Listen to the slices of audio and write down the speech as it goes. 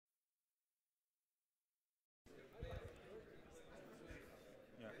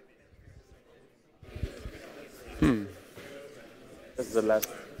the last.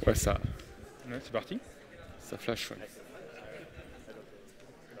 Ouais, ça. Ouais, c'est parti. Ça flash. Ouais.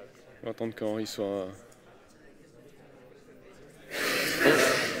 On va attendre qu'Henri soit.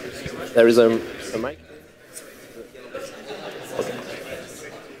 There is a mic. Okay.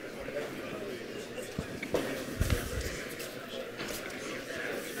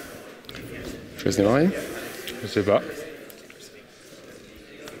 Je laisse démarrer. Je sais pas.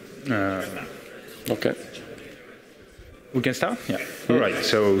 Okay. We can start? Yeah. All right.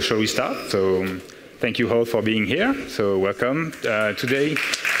 So shall we start? So thank you all for being here. So welcome. Today.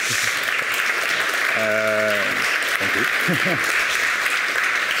 Thank you.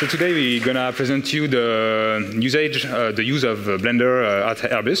 So today we're gonna present you the the use of Blender at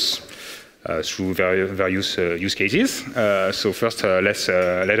Airbus through various use cases. So first,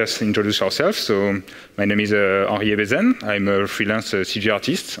 let us introduce ourselves. So my name is Henri Hebeisen. I'm a freelance CG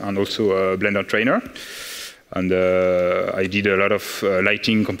artist and also a Blender trainer. And I did a lot of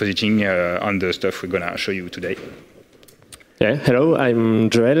lighting, compositing on the stuff we're gonna show you today. Yeah, hello,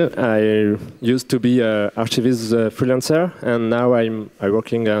 I'm Joel. I used to be an archivist freelancer, and now I'm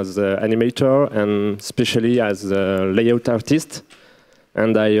working as an animator and especially as a layout artist.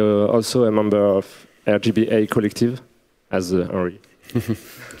 And I also a member of RGBA Collective as Henri.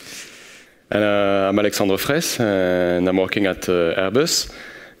 And I'm Alexandre Fraisse, and I'm working at Airbus.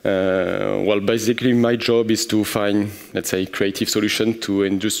 Well, basically, my job is to find, let's say, creative solutions to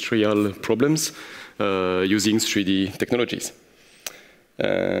industrial problems using 3D technologies.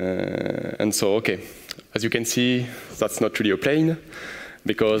 And so, okay, as you can see, that's not really a plane,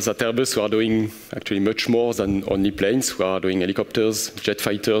 because at Airbus we are doing actually much more than only planes. We are doing helicopters, jet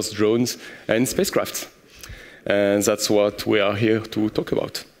fighters, drones, and spacecraft. And that's what we are here to talk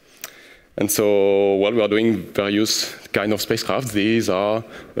about. And so, well, we are doing various kind of spacecraft. These are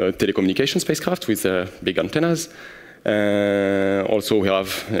telecommunication spacecraft with big antennas. Also, we have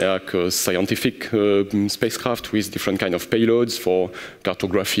scientific spacecraft with different kind of payloads for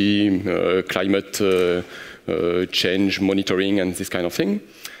cartography, climate change monitoring, and this kind of thing.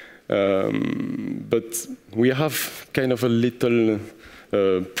 But we have kind of a little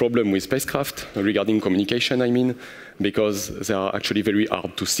problem with spacecraft regarding communication, I mean, because they are actually very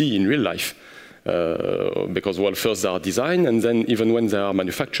hard to see in real life. Because, well, first they are designed, and then even when they are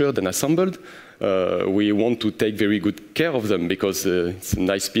manufactured and assembled, we want to take very good care of them because it's a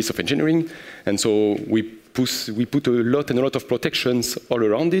nice piece of engineering. And so we put a lot of protections all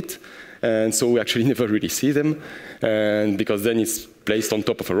around it, and so we actually never really see them. And because then it's placed on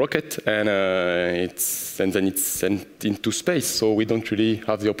top of a rocket, and then it's sent into space, so we don't really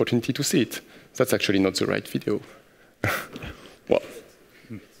have the opportunity to see it. That's actually not the right video. Well.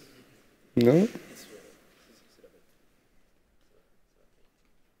 No?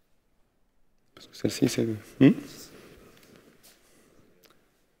 Parce que celle-ci, c'est...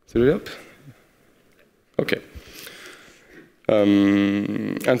 C'est le up? Okay.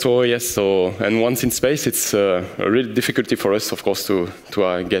 And so, yes, and once in space, it's a real difficulty for us, of course, to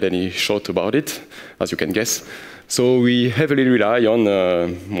get any shot about it, as you can guess. So we heavily rely on,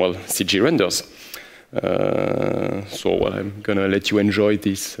 well, CG renders. So well, I'm gonna let you enjoy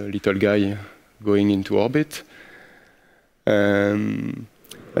this little guy going into orbit. And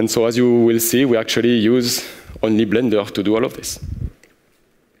so as you will see, we actually use only Blender to do all of this.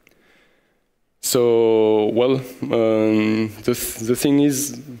 So, well, the thing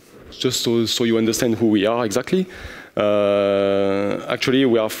is, just so you understand who we are exactly, actually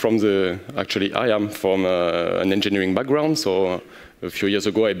we are from I am from an engineering background, so a few years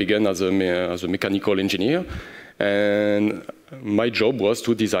ago, I began as a mechanical engineer, and my job was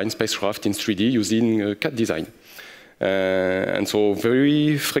to design spacecraft in 3D using CAD design. And so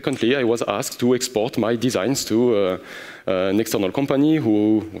very frequently, I was asked to export my designs to an external company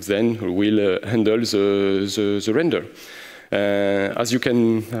who then will handle the render. As you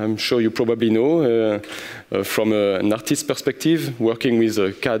can, I'm sure you probably know, from an artist's perspective, working with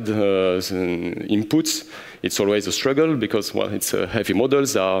CAD inputs, it's always a struggle because, well, it's heavy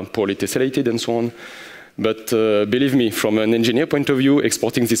models, they are poorly tessellated and so on. But believe me, from an engineer point of view,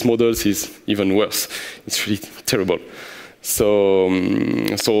 exporting these models is even worse. It's really terrible. So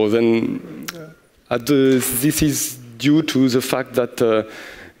then, this is due to the fact that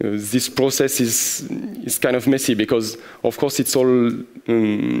this process is kind of messy because, of course, it's all,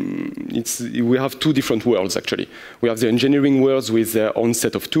 we have two different worlds, actually. We have the engineering worlds with their own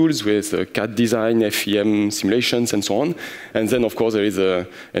set of tools, with CAD design, FEM simulations, and so on. And then, of course, there is the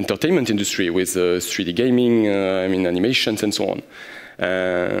entertainment industry with 3D gaming, I mean, animations, and so on.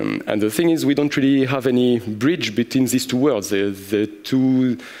 And the thing is, we don't really have any bridge between these two worlds.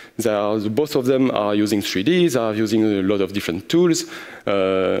 Both of them are using 3Ds, are using a lot of different tools,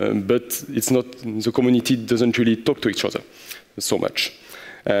 but it's not, the community doesn't really talk to each other so much.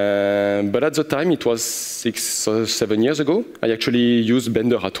 But at the time, it was 6 or 7 years ago, I actually used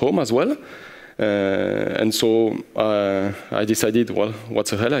Blender at home as well. And so I decided, well, what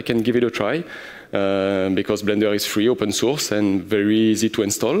the hell, I can give it a try. Because Blender is free, open source, and very easy to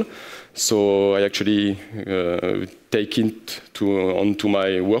install. So I actually take it onto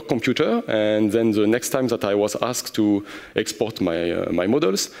my work computer, and then the next time that I was asked to export my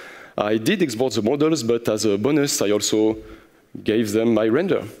models, I did export the models, but as a bonus, I also gave them my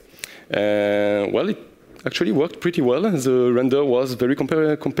render. Well, it actually worked pretty well. The render was very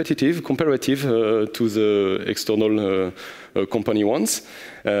comparative to the external company ones,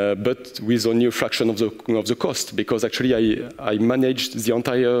 but with only a fraction of the cost, because actually I managed the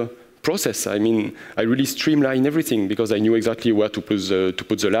entire process. I mean, I really streamlined everything because I knew exactly where to put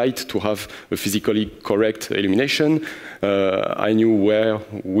the light to have a physically correct illumination. I knew where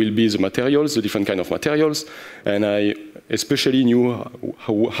will be the materials, the different kind of materials, and I especially knew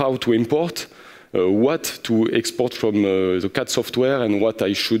how to import, what to export from the CAD software, and what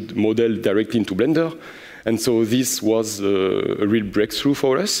I should model directly into Blender. And so this was a real breakthrough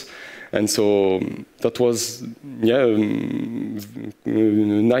for us. And so that was, yeah, a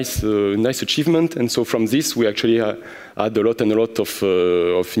nice achievement. And so from this, we actually had a lot of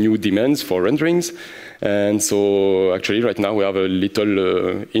new demands for renderings. And so actually right now we have a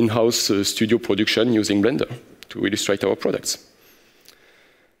little in-house studio production using Blender to illustrate our products.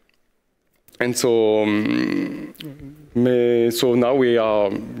 And so, so now we are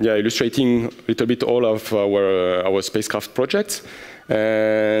illustrating a little bit all of our spacecraft projects.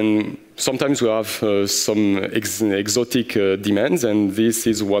 And sometimes we have some exotic demands, and this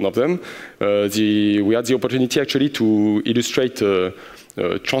is one of them. We had the opportunity actually to illustrate a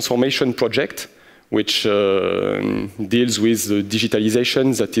transformation project which deals with the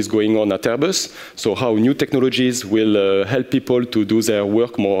digitalization that is going on at Airbus. So how new technologies will help people to do their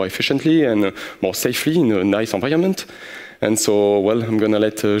work more efficiently and more safely in a nice environment. And so, well, I'm going to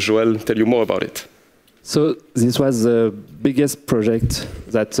let Joël tell you more about it. So this was the biggest project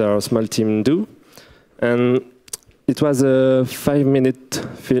that our small team do. And it was a 5-minute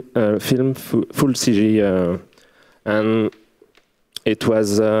film, full CG. And it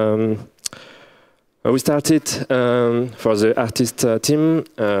was... we started for the artist team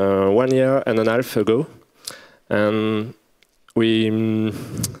 1.5 years ago, and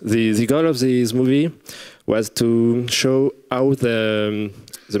the goal of this movie was to show how the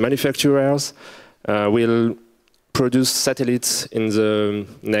manufacturers will produce satellites in the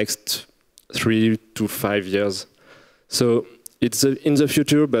next 3 to 5 years. So it's in the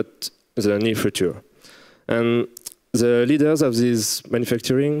future, but the near future. And the leaders of this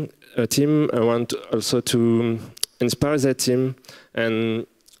manufacturing team want also to inspire their team and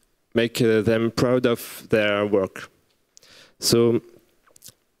make them proud of their work. So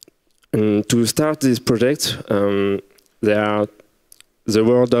to start this project, there are the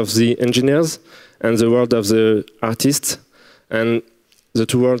world of the engineers and the world of the artists, and the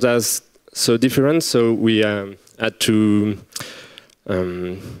two worlds are so different, so we had to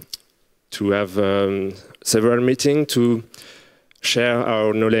have several meetings to share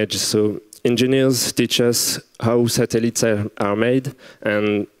our knowledge. So engineers teach us how satellites are made,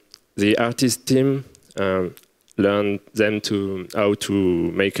 and the artist team learn them how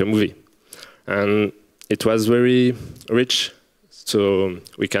to make a movie. And it was very rich, so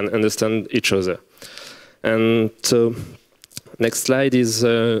we can understand each other. And so next slide is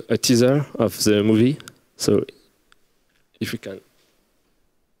a teaser of the movie. So if we can.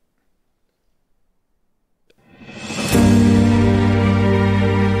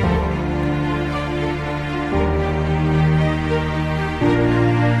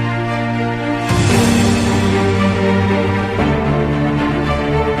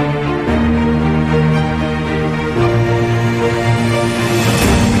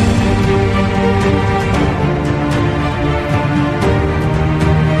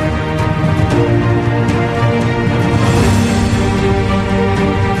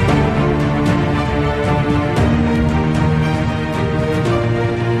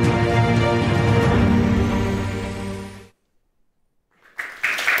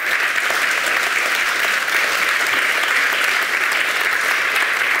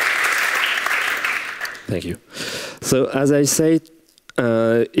 Thank you. So as I said,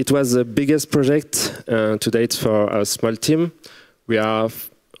 it was the biggest project to date for a small team. We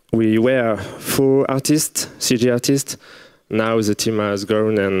were 4 artists, CG artists, now the team has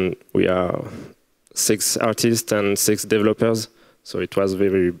grown and we are 6 artists and 6 developers, so it was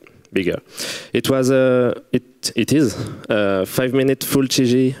very bigger. It was it is a 5-minute full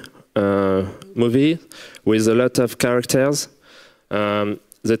CG movie with a lot of characters.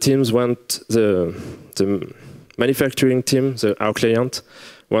 The teams want the manufacturing team, our client,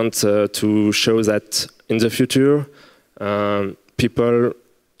 wants to show that in the future people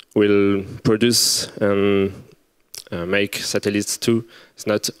will produce and make satellites too. It's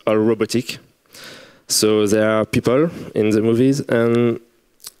not all robotic. So there are people in the movies, and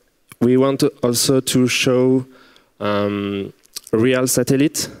we want also to show real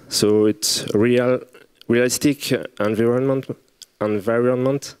satellite. So it's realistic environment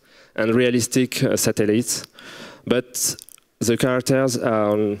and realistic satellites. But the characters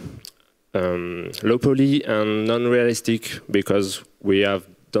are low poly and non-realistic because we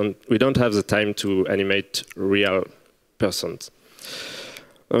don't have the time to animate real persons.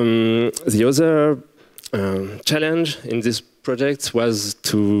 The other challenge in this project was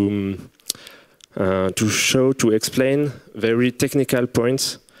to explain very technical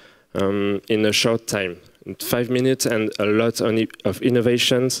points in a short time, in 5 minutes, and a lot of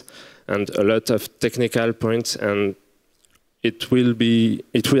innovations and a lot of technical points, and it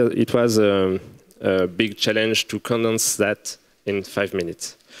was a big challenge to condense that in 5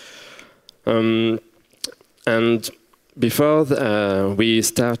 minutes. And before we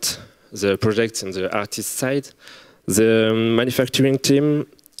start the project on the artist side, the manufacturing team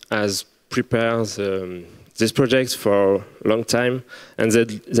has prepared this project for a long time, and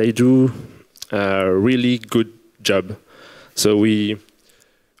they do a really good job. So we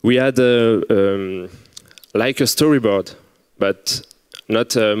had like a storyboard, but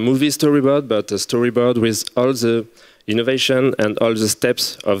not a movie storyboard, but a storyboard with all the innovation and all the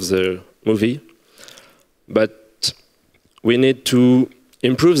steps of the movie. But we need to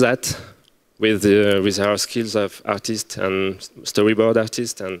improve that with our skills of artist and storyboard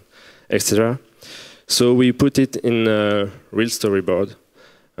artist and etc. So we put it in a real storyboard.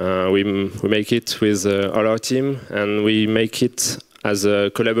 We make it with all our team, and we make it as a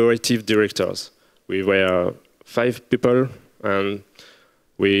collaborative directors. We were 5 people, and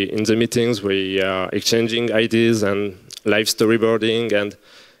in the meetings we are exchanging ideas and live storyboarding, and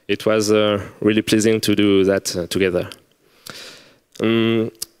it was really pleasing to do that together.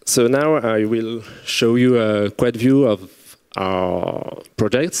 So now I will show you a quad view of our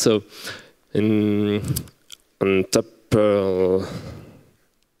project. So on top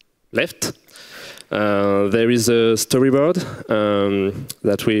left, there is a storyboard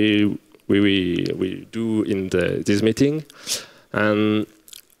that we do in this meeting, and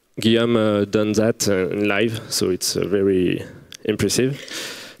Guillaume done that in live, so it's very impressive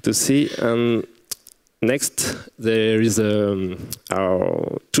to see. Next, there is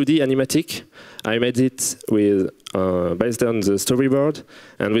our 2D animatic. I made it with based on the storyboard,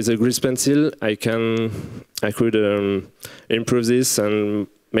 and with a grease pencil, I could improve this and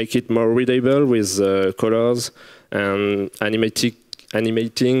make it more readable with colors and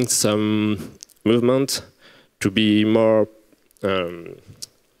animating some movement to be more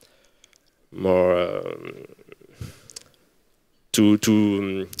to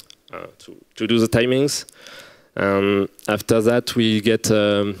do the timings. After that, we get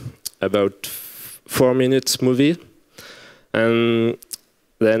about 4 minutes movie, and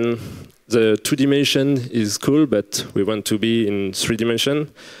then the 2 dimension is cool, but we want to be in 3 dimension.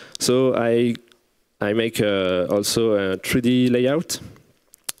 So I make also a 3D layout,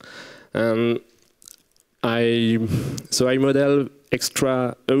 and I model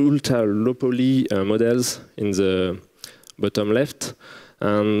extra ultra low poly models in the bottom left.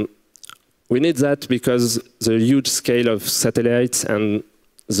 We need that because the huge scale of satellites and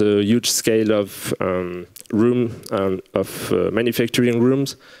the huge scale of manufacturing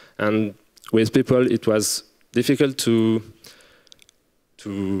rooms, and with people it was difficult to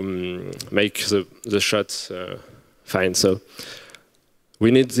make the shots fine. So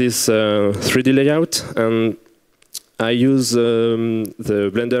we need this 3D layout, and I use the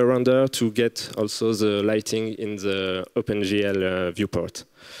Blender render to get also the lighting in the OpenGL viewport.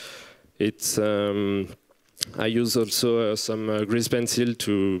 I use also some grease pencil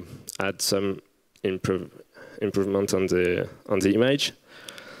to add some improvement on the image.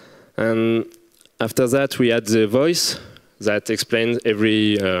 And after that, we add the voice that explains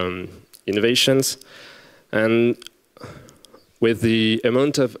every innovations. And with the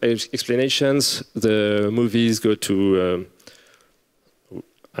amount of explanations, the movies go to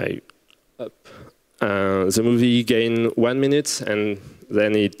the movie gain 1 minute, and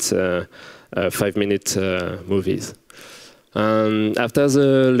then it's 5-minute movies. After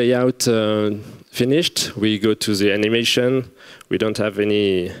the layout finished, we go to the animation. We don't have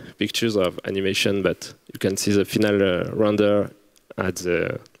any pictures of animation, but you can see the final render at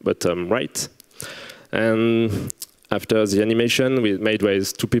the bottom right. And after the animation, we made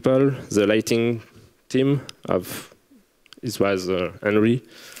with 2 people, the lighting team of, it was Henri,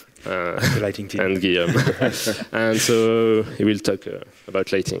 the lighting team. and Guillaume. And so he will talk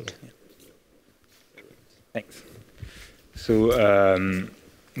about lighting. Thanks. So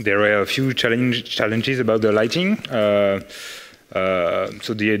there were a few challenges about the lighting. So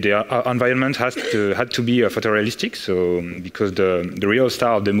the environment had to be photorealistic. So because the real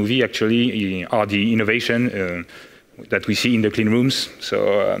star of the movie actually are the innovation that we see in the clean rooms.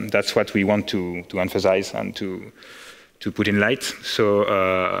 So that's what we want to emphasize and to put in light. So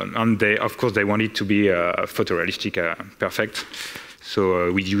and of course they wanted to be photorealistic, perfect.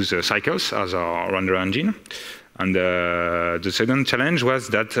 So we use cycles as our render engine. And the second challenge was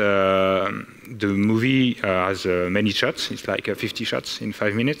that the movie has many shots. It's like 50 shots in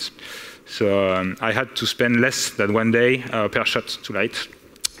 5 minutes. So I had to spend less than 1 day per shot to light.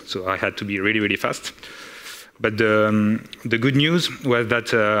 So I had to be really, really fast. But the good news was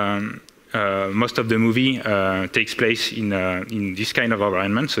that most of the movie takes place in this kind of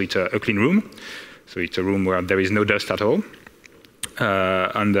environment. So it's a clean room. So it's a room where there is no dust at all.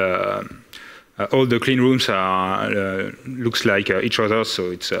 And all the clean rooms looks like each other,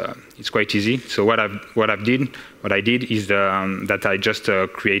 so it's quite easy. So what I did is that I just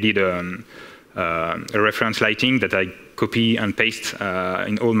created a reference lighting that I copy and paste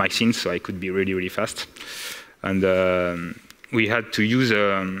in all my scenes, so I could be really, really fast. And we had to use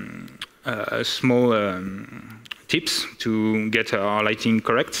small tips to get our lighting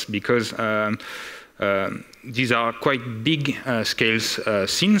correct, because these are quite big scales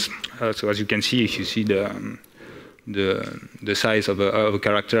scenes. So as you can see, if you see the size of a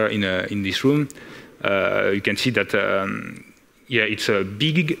character in this room, you can see that yeah, it's a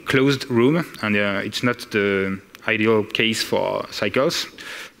big closed room, and it's not the ideal case for cycles,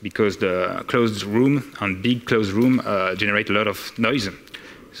 because the closed room and big closed room generate a lot of noise.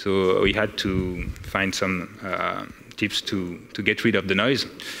 So we had to find some tips to get rid of the noise.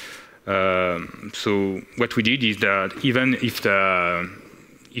 So what we did is that even if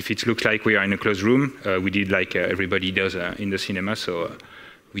it looks like we are in a closed room, we did like everybody does in the cinema. So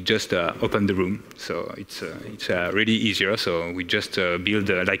we just open the room. So it's really easier. So we just build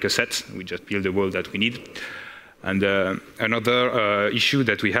like a set. We just build the wall that we need. And another issue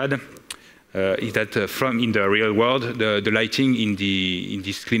that we had is that from in the real world, the lighting in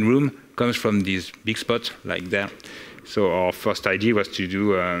this clean room comes from this big spot like there. So our first idea was to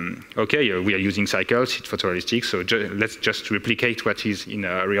do, okay, we are using cycles, it's photorealistic, so let's just replicate what is in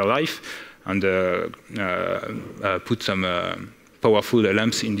real life and put some powerful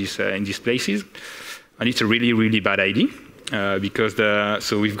lamps in these places. And it's a really, really bad idea, because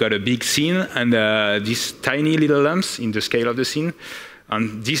so we've got a big scene and these tiny little lamps in the scale of the scene.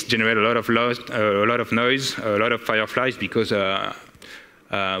 And this generates a lot of noise, a lot of fireflies, because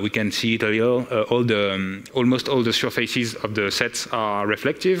we can see it a little. Almost all the surfaces of the sets are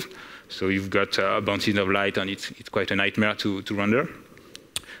reflective, so you've got bounces of light, and it's quite a nightmare to render.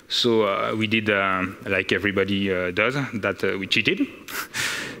 So we did like everybody does, that we cheated.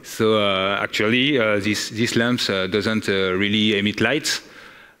 So actually, these lamps doesn't really emit lights,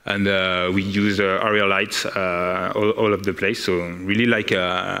 and we use area lights all over the place. So really like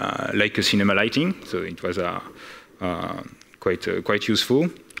a cinema lighting. So it was quite useful.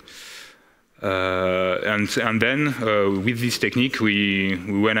 And then with this technique, we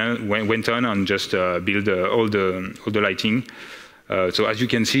went on and just build all the lighting. So as you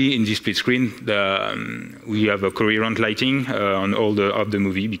can see in this split screen, we have a coherent lighting on all of the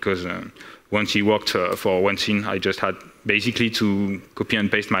movie, because once it worked for one scene, I just had basically to copy and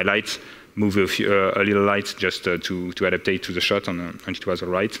paste my lights, move a little light just to adapt to the shot, and it was all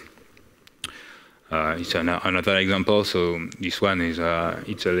right. It's another example. So this one is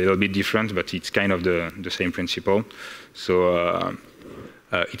it's a little bit different, but it's kind of the same principle. So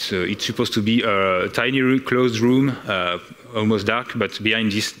it's supposed to be a tiny closed room, almost dark, but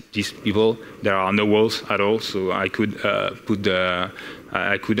behind these people there are no walls at all. So I could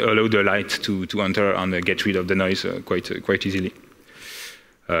I could allow the light to enter and get rid of the noise quite easily.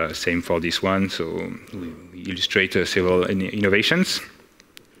 Same for this one. So we illustrate several innovations.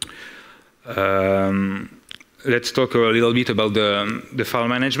 Let's talk a little bit about the file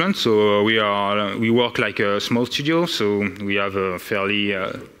management. So we work like a small studio, so we have a fairly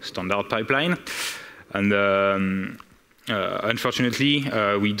standard pipeline, and Unfortunately,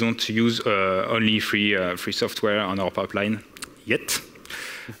 we don't use only free software on our pipeline yet.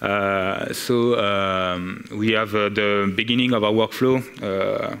 So we have the beginning of our workflow.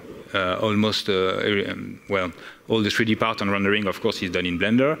 Almost, well, all the 3D part and rendering, of course, is done in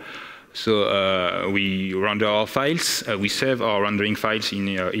Blender. So we render our files, we save our rendering files in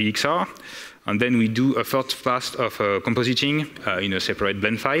EXR, and then we do a first pass of compositing in a separate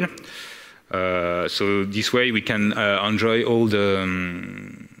blend file. So this way we can enjoy all the,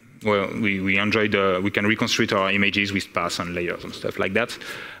 well, we can reconstruct our images with paths and layers and stuff like that.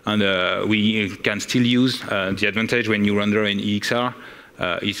 And we can still use the advantage when you render in EXR.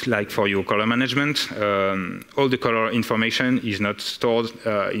 It's like for your color management. All the color information is not stored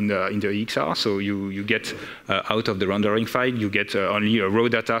in the EXR, so you get out of the rendering file, you get only raw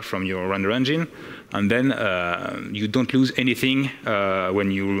data from your render engine, and then you don't lose anything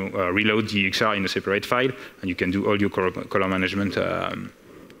when you reload the EXR in a separate file, and you can do all your color management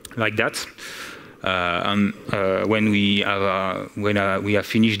like that. And when we have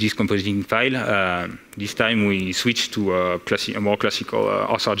finished this compositing file, this time we switch to a more classical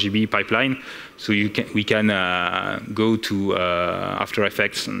sRGB pipeline. So we can go to After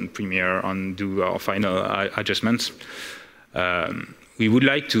Effects and Premiere and do our final adjustments. We would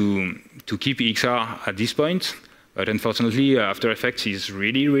like to keep EXR at this point, but unfortunately After Effects is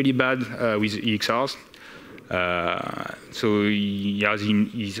really, really bad with EXRs. So he has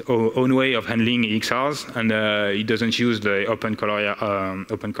his own way of handling EXRs, and he doesn't use the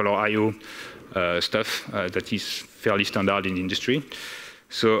OpenColor IO stuff that is fairly standard in the industry.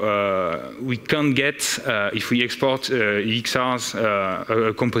 So we can't get, if we export EXRs,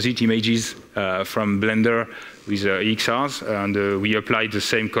 composite images from Blender with EXRs, and we apply the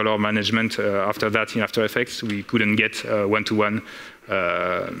same color management after that in After Effects, we couldn't get one-to-one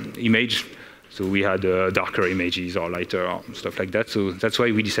image. So we had darker images or lighter or stuff like that. So that's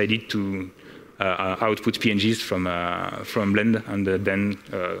why we decided to output PNGs from Blend and then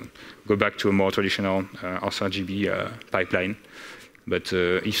go back to a more traditional sRGB pipeline. But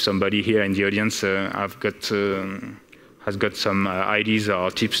if somebody here in the audience has got some ideas or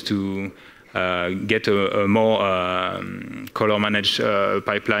tips to get a more color managed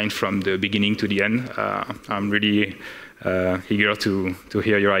pipeline from the beginning to the end, I'm really eager to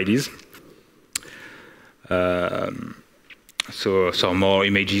hear your ideas. So some more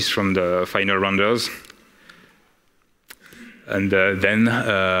images from the final renders. And then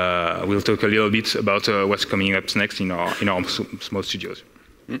we'll talk a little bit about what's coming up next in our small studios.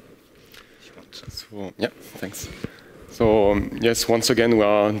 So, yeah, thanks. So yes, once again, we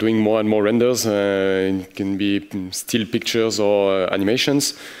are doing more and more renders. It can be still pictures or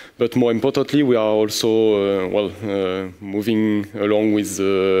animations. But more importantly, we are also moving along with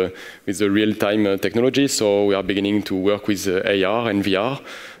the real-time technology. So we are beginning to work with AR and VR,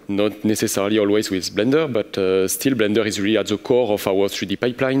 not necessarily always with Blender, but still Blender is really at the core of our 3D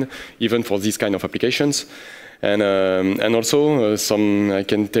pipeline, even for these kind of applications. And also, I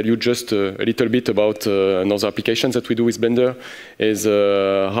can tell you just a little bit about another application that we do with Blender, is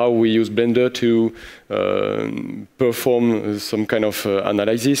how we use Blender to perform some kind of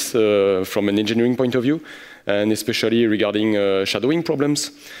analysis from an engineering point of view, and especially regarding shadowing problems.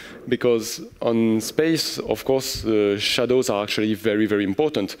 Because on space, of course, shadows are actually very, very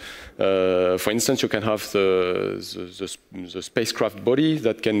important. For instance, you can have the spacecraft body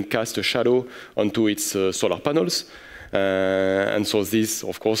that can cast a shadow onto its solar panels. And so this,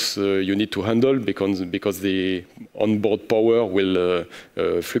 of course, you need to handle because the onboard power will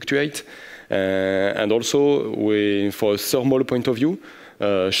fluctuate. And also, for a thermal point of view,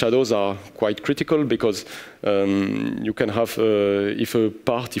 shadows are quite critical because you can have,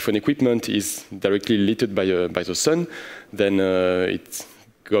 if an equipment is directly lit by the sun, then it's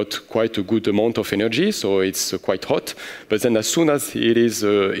got quite a good amount of energy, so it's quite hot. But then as soon as it is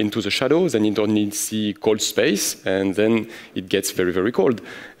into the shadow, then you don't need to see cold space, and then it gets very, very cold.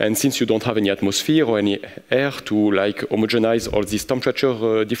 And since you don't have any atmosphere or any air to like homogenize all this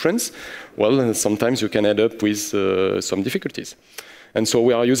temperature difference, well, sometimes you can end up with some difficulties. And so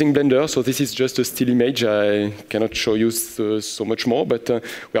we are using Blender, so this is just a still image. I cannot show you so much more, but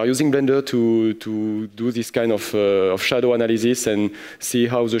we are using Blender to do this kind of shadow analysis and see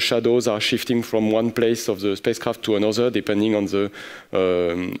how the shadows are shifting from one place of the spacecraft to another, depending on the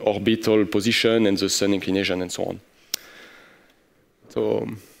orbital position and the sun inclination and so on. So,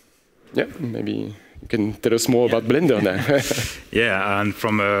 yeah, maybe you can tell us more about Blender now. Yeah, and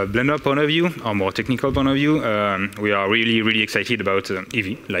from a Blender point of view, or more technical point of view, we are really, really excited about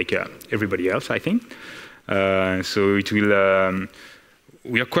Eevee, like everybody else, I think. So it will,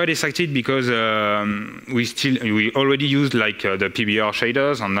 we are quite excited because we already used like the PBR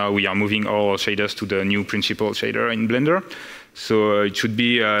shaders, and now we are moving all shaders to the new principal shader in Blender. So it should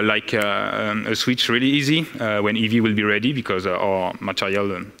be like a switch really easy when Eevee will be ready, because our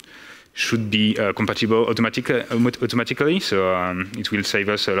material should be compatible automatically. So it will save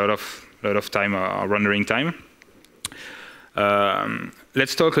us a lot of time, rendering time.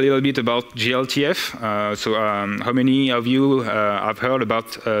 Let's talk a little bit about GLTF. How many of you have heard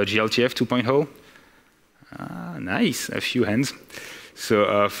about GLTF 2.0? Nice, a few hands.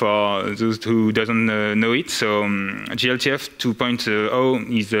 So for those who doesn't know it, so GLTF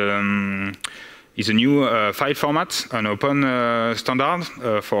 2.0 is a new file format, an open standard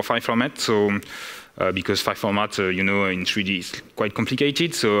for file format. So because file format, you know, in 3D is quite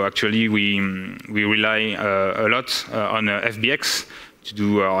complicated. So actually, we rely a lot on FBX to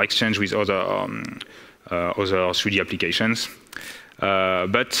do our exchange with other 3D applications.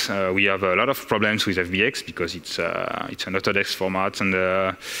 But we have a lot of problems with FBX because it's an Autodesk format, and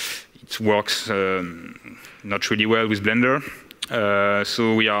it works not really well with Blender.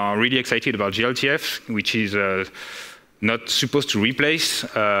 So we are really excited about GLTF, which is not supposed to replace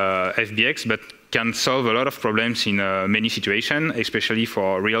FBX, but can solve a lot of problems in many situations, especially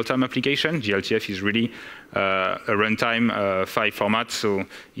for real-time application. GLTF is really a runtime file format, so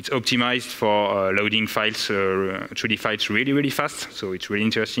it's optimized for loading files, 3D files really, really fast. So it's really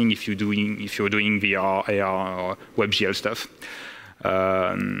interesting if you're doing VR, AR, or WebGL stuff.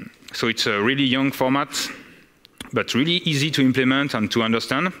 So it's a really young format, but really easy to implement and to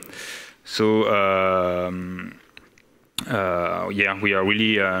understand. So yeah, we are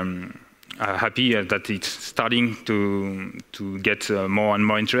really happy that it's starting to get more and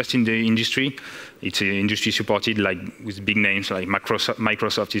more interest in the industry. It's industry supported, like with big names like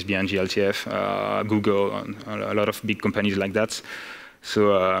Microsoft is behind GLTF, Google, and a lot of big companies like that.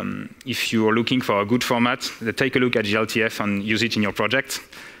 So if you're looking for a good format, take a look at GLTF and use it in your project.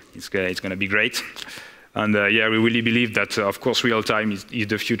 It's going to be great. And yeah, we really believe that, of course, real time is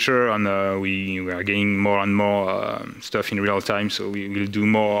the future, and we are getting more and more stuff in real time. So we will do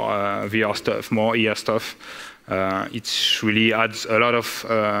more VR stuff, more AR stuff. It really adds a lot of.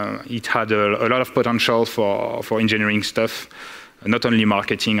 It had a lot of potential for engineering stuff, not only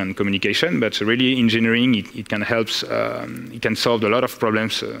marketing and communication, but really engineering. It can help. It can solve a lot of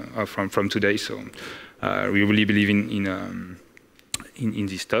problems from today. So we really believe in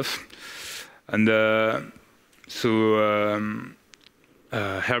this stuff. And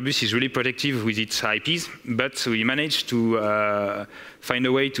Herbus is really protective with its IPs, but we managed to find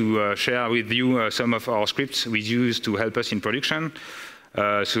a way to share with you some of our scripts we use to help us in production.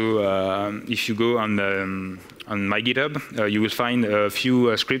 If you go on my GitHub, you will find a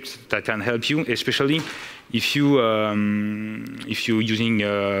few scripts that can help you, especially if you're using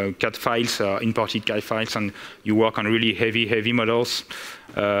CAD files, imported CAD files, and you work on really heavy models.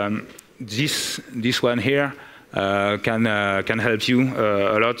 This one here can help you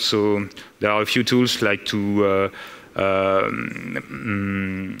a lot. So there are a few tools like to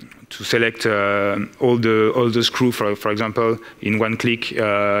select all the screw, for example, in one click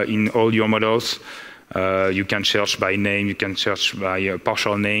in all your models. You can search by name, you can search by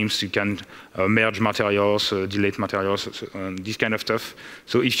partial names, you can merge materials, delete materials, this kind of stuff.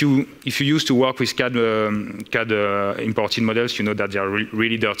 So if you used to work with CAD imported models, you know that they are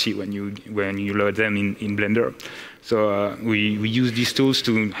really dirty when you load them in Blender. So we use these tools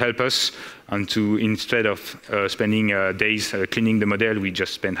to help us, and to, instead of spending days cleaning the model, we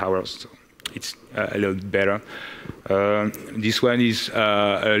just spend hours. So it's a little bit better. This one is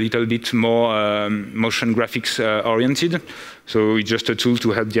a little bit more motion graphics oriented. So it's just a tool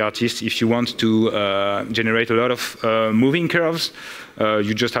to help the artist. If you want to generate a lot of moving curves,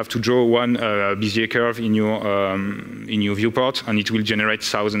 you just have to draw one Bezier curve in your viewport, and it will generate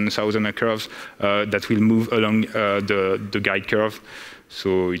thousands of curves that will move along the guide curve.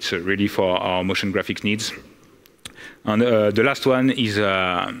 So it's really for our motion graphics needs. And the last one is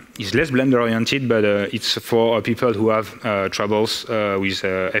less Blender oriented, but it's for people who have troubles with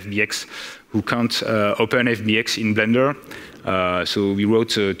FBX, who can't open FBX in Blender. So we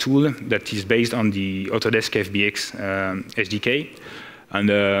wrote a tool that is based on the Autodesk FBX SDK, and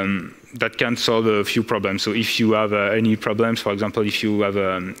that can solve a few problems. So if you have any problems, for example, if you have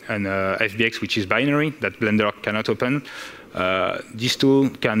an FBX which is binary that Blender cannot open, this tool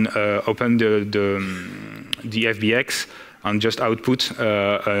can open the FBX and just output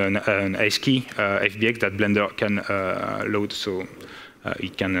an ASCII FBX that Blender can load. So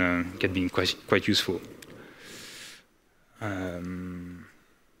it can be quite useful.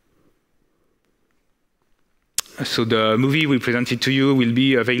 So the movie we presented to you will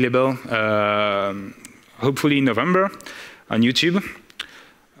be available hopefully in November on YouTube.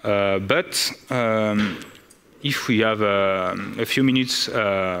 But if we have a few minutes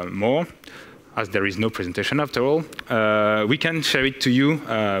more, as there is no presentation after all, we can share it to you.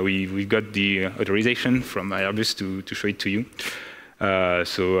 We got the authorization from Airbus to show it to you.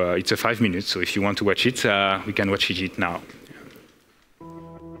 So it's a 5 minutes, so if you want to watch it, we can watch it now.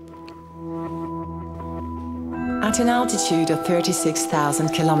 At an altitude of 36,000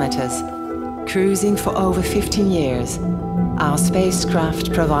 kilometers, cruising for over 15 years, our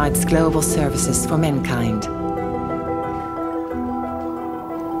spacecraft provides global services for mankind.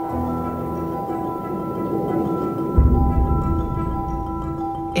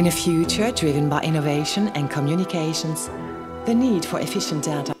 In a future driven by innovation and communications, the need for efficient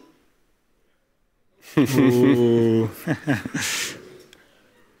data.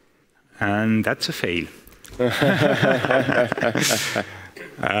 And that's a fail.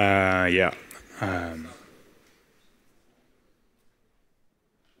 Yeah.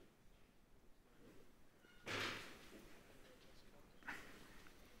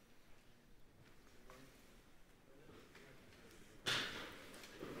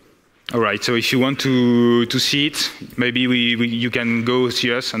 All right, so if you want to see it, maybe you can go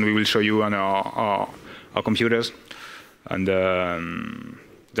see us and we will show you on our computers. And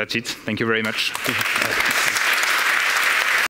that's it. Thank you very much.